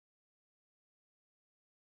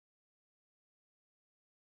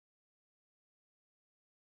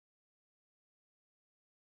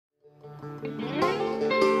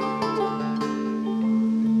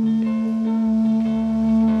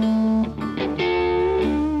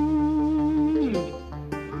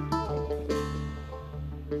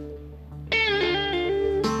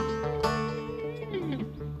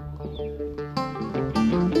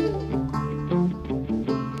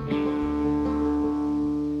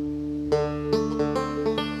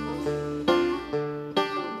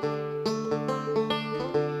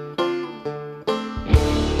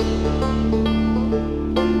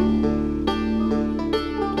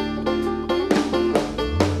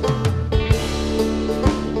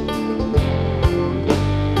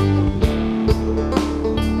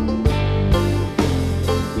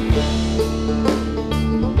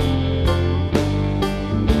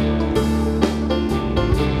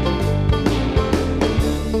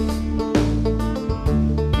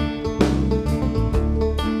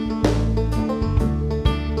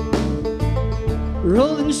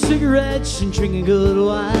Rolling cigarettes and drinking good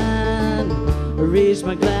wine, I raise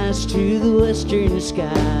my glass to the western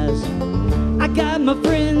skies. I got my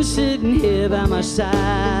friends sitting here by my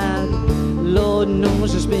side. Lord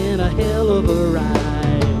knows it's been a hell of a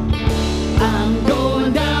ride. I'm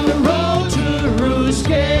going down the road to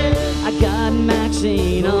Roosky. I got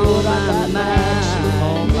Maxine on my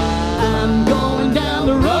mind. I'm going down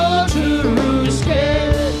the road to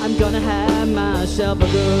Roosky. I'm gonna have myself a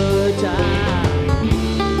good time.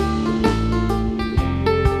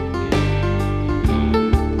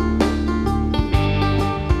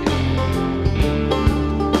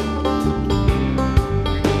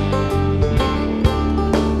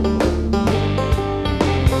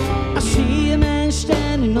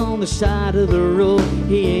 On the side of the road,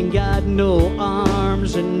 he ain't got no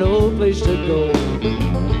arms and no place to go.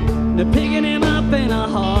 Now picking him up ain't a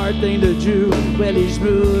hard thing to do. Well, he's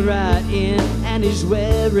moved right in and he's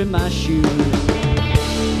wearing my shoes.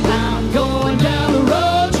 I'm going down the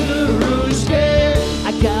road to Roosky.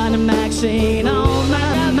 I got a Maxine on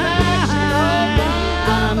my mind.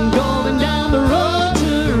 I'm going down the road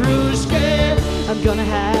to Roosky. I'm gonna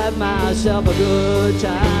have myself a good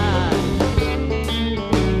time.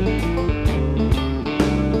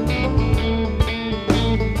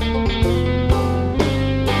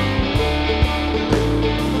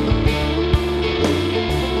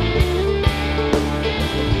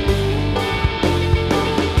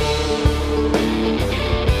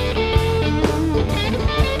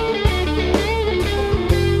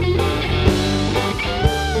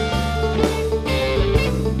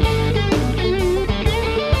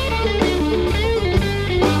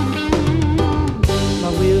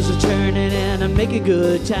 Make a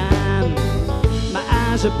good time. My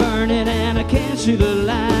eyes are burning and I can't see the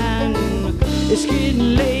line. It's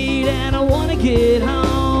getting late and I wanna get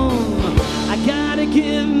home. I gotta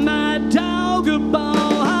give my dog a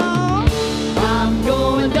bone. I'm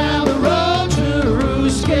going down the road to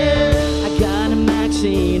Roosky. I got a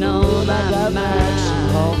Maxine on my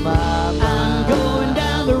mind. I'm going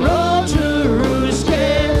down the road to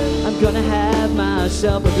Roosky. I'm gonna have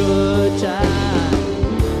myself a good time.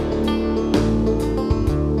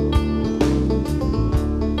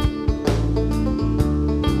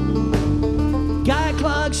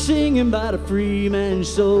 Singing about a free man's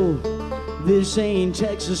soul. This ain't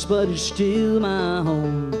Texas, but it's still my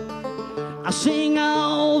home. I sing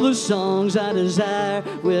all the songs I desire.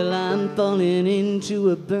 Well, I'm falling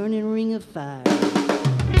into a burning ring of fire.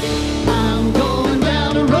 I'm going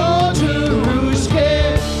down the road to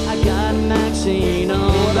Roosky. I got Maxine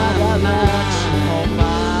on my mind.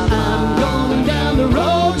 I'm going down the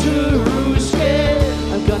road to Roosky.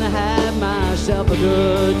 I'm gonna have myself a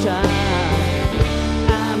good time.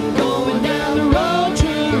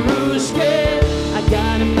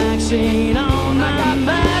 Maxine on my mind.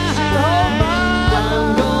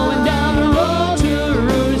 I'm going down the road to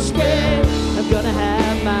Roosky. I'm gonna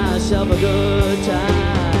have myself a good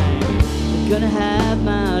time. I'm gonna have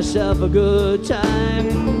myself a good time.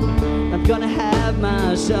 I'm gonna have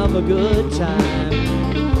myself a good time.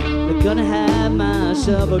 I'm gonna have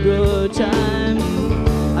myself a good time.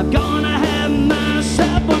 I'm gonna have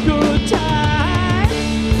myself a good time.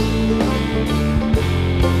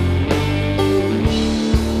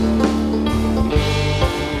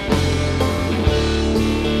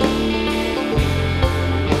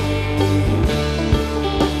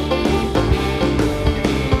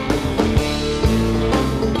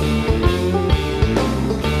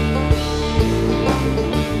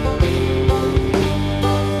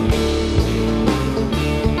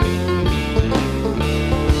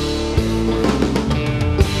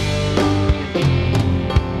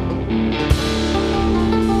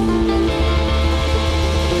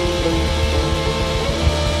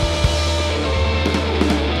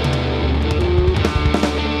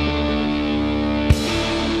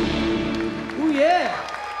 Yeah.